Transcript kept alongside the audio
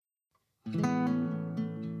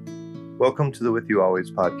Welcome to the With You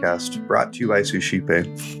Always podcast, brought to you by Suscipe,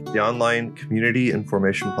 the online community and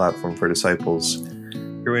formation platform for disciples.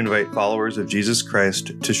 Here we invite followers of Jesus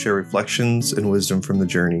Christ to share reflections and wisdom from the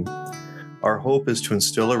journey. Our hope is to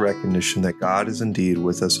instill a recognition that God is indeed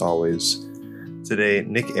with us always. Today,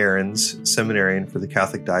 Nick Ahrens, seminarian for the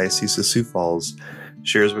Catholic Diocese of Sioux Falls,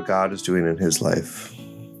 shares what God is doing in his life.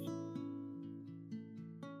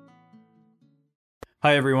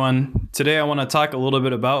 Hi, everyone. Today I want to talk a little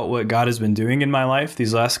bit about what God has been doing in my life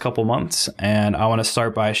these last couple months, and I want to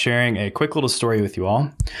start by sharing a quick little story with you all.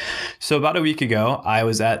 So about a week ago, I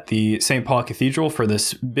was at the St. Paul Cathedral for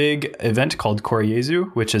this big event called Cor Jesu,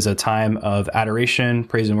 which is a time of adoration,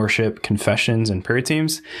 praise and worship, confessions, and prayer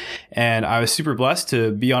teams. And I was super blessed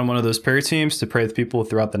to be on one of those prayer teams to pray with people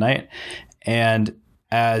throughout the night. And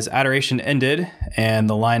as adoration ended and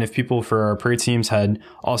the line of people for our prayer teams had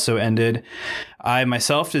also ended, I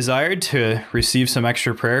myself desired to receive some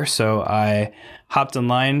extra prayer. So I hopped in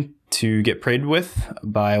line to get prayed with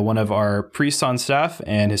by one of our priests on staff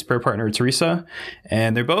and his prayer partner, Teresa.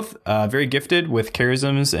 And they're both very gifted with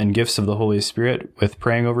charisms and gifts of the Holy Spirit with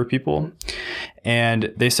praying over people.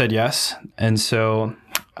 And they said yes. And so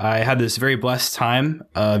I had this very blessed time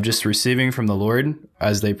of just receiving from the Lord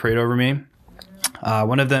as they prayed over me.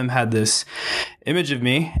 One of them had this image of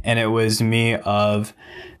me, and it was me of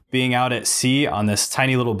being out at sea on this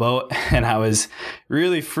tiny little boat, and I was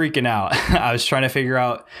really freaking out. I was trying to figure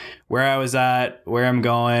out where I was at, where I'm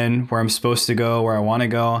going, where I'm supposed to go, where I want to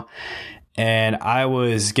go. And I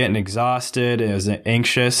was getting exhausted. I was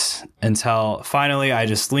anxious until finally I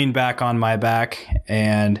just leaned back on my back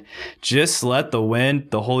and just let the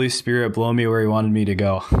wind, the Holy Spirit, blow me where he wanted me to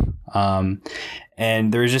go.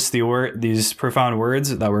 And there was just these profound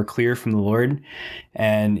words that were clear from the Lord.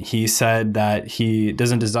 And he said that he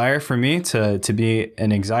doesn't desire for me to be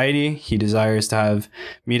in anxiety. He desires to have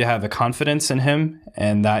me to have a confidence in him,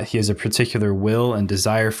 and that he has a particular will and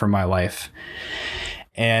desire for my life.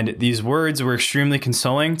 And these words were extremely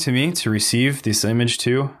consoling to me to receive this image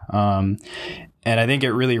too. And I think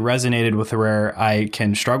it really resonated with where I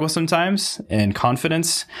can struggle sometimes in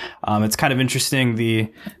confidence. It's kind of interesting.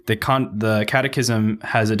 The Catechism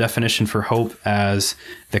has a definition for hope as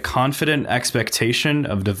the confident expectation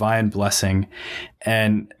of divine blessing.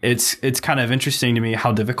 And it's kind of interesting to me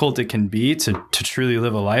how difficult it can be to truly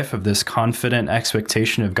live a life of this confident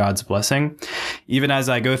expectation of God's blessing. Even as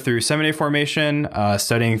I go through seminary formation,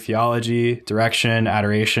 studying theology, direction,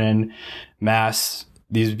 adoration, mass,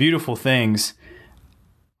 these beautiful things,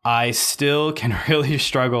 I still can really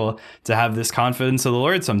struggle to have this confidence of the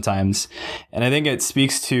Lord sometimes. And I think it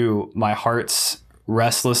speaks to my heart's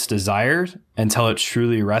restless desire until it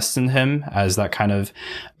truly rests in him, as that kind of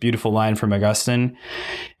beautiful line from Augustine.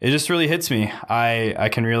 It just really hits me. I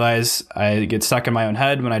can realize I get stuck in my own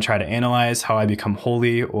head when I try to analyze how I become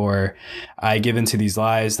holy, or I give into these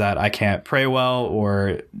lies that I can't pray well,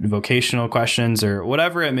 or vocational questions, or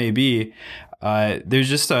whatever it may be. There's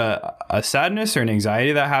just a sadness or an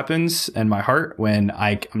anxiety that happens in my heart when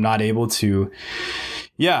I'm not able to,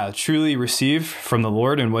 truly receive from the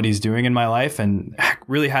Lord and what he's doing in my life, and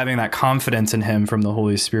really having that confidence in him from the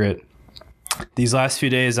Holy Spirit. These last few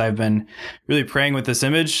days, I've been really praying with this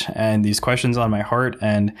image and these questions on my heart.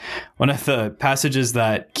 And one of the passages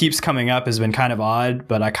that keeps coming up has been kind of odd,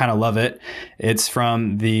 but I kind of love it. It's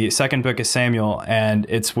from the second book of Samuel, and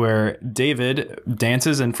it's where David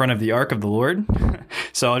dances in front of the ark of the Lord.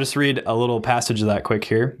 So I'll just read a little passage of that quick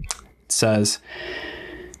here. It says,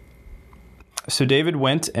 "So David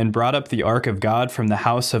went and brought up the ark of God from the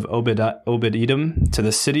house of Obed-Edom to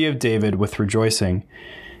the city of David with rejoicing.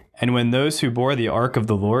 And when those who bore the ark of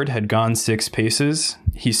the Lord had gone 6 paces,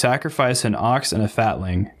 he sacrificed an ox and a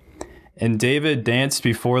fatling. And David danced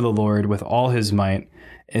before the Lord with all his might,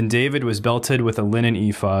 and David was belted with a linen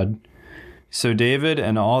ephod. So David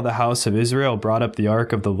and all the house of Israel brought up the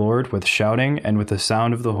ark of the Lord with shouting and with the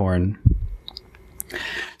sound of the horn."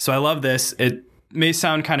 So I love this. It may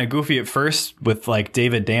sound kind of goofy at first with like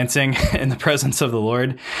David dancing in the presence of the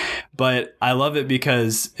Lord, but I love it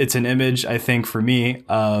because it's an image, I think, for me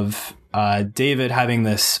of David having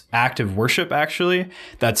this act of worship, actually,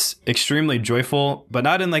 that's extremely joyful, but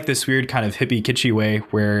not in like this weird kind of hippie kitschy way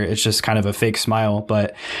where it's just kind of a fake smile,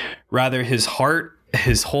 but rather his heart,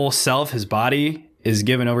 his whole self, his body is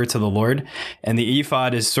given over to the Lord. And the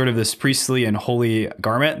ephod is sort of this priestly and holy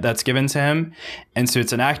garment that's given to him. And so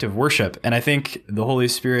it's an act of worship. And I think the Holy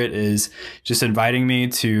Spirit is just inviting me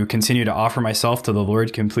to continue to offer myself to the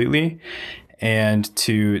Lord completely and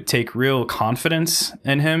to take real confidence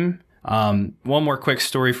in him One more quick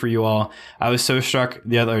story for you all. I was so struck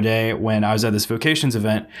the other day when I was at this vocations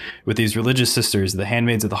event with these religious sisters, the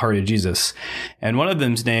Handmaids of the Heart of Jesus. And one of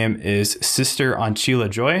them's name is Sister Anchila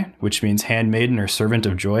Joy, which means handmaiden or servant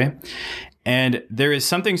of joy. And there is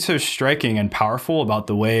something so striking and powerful about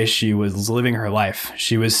the way she was living her life.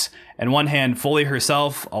 She was, on one hand, fully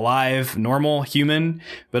herself, alive, normal, human,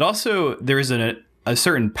 but also there is a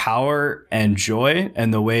certain power and joy in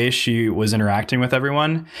the way she was interacting with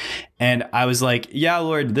everyone. And I was like, yeah,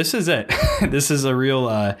 Lord, this is it. This is a real,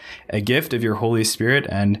 a gift of your Holy Spirit.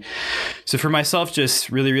 And so for myself, just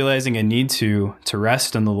really realizing a need to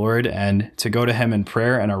rest in the Lord and to go to him in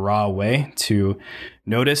prayer in a raw way, to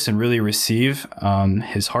notice and really receive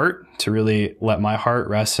his heart, to really let my heart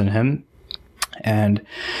rest in him. And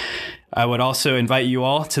I would also invite you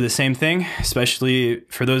all to the same thing, especially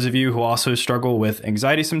for those of you who also struggle with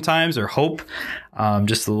anxiety sometimes or hope,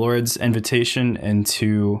 just the Lord's invitation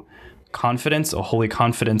into confidence, a holy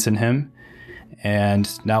confidence in him. And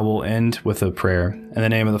now we'll end with a prayer. In the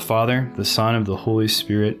name of the Father, the Son, and the Holy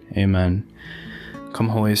Spirit, amen. Come,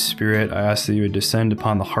 Holy Spirit, I ask that you would descend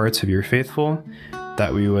upon the hearts of your faithful,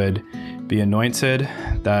 that we would be anointed,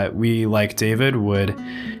 that we, like David, would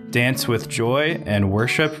dance with joy and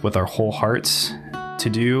worship with our whole hearts to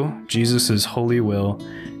do Jesus' holy will,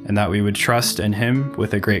 and that we would trust in him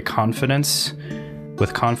with a great confidence,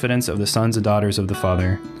 with confidence of the sons and daughters of the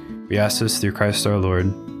Father. We ask this through Christ our Lord.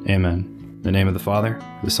 Amen. In the name of the Father,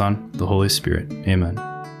 the Son, the Holy Spirit. Amen.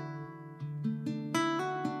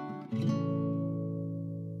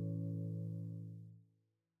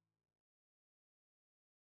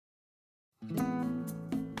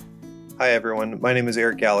 Hi everyone, my name is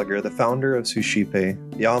Eric Gallagher, the founder of Suscipe,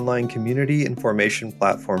 the online community and formation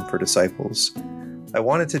platform for disciples. I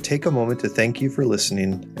wanted to take a moment to thank you for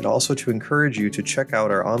listening and also to encourage you to check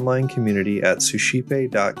out our online community at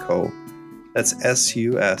suscipe.co. That's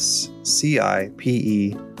suscipe.co.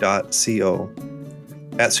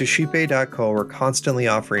 At suscipe.co, we're constantly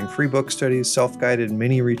offering free book studies, self-guided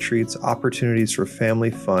mini retreats, opportunities for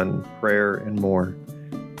family fun, prayer, and more.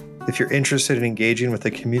 If you're interested in engaging with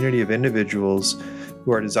a community of individuals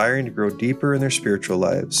who are desiring to grow deeper in their spiritual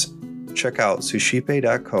lives, check out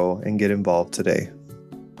suscipe.co and get involved today.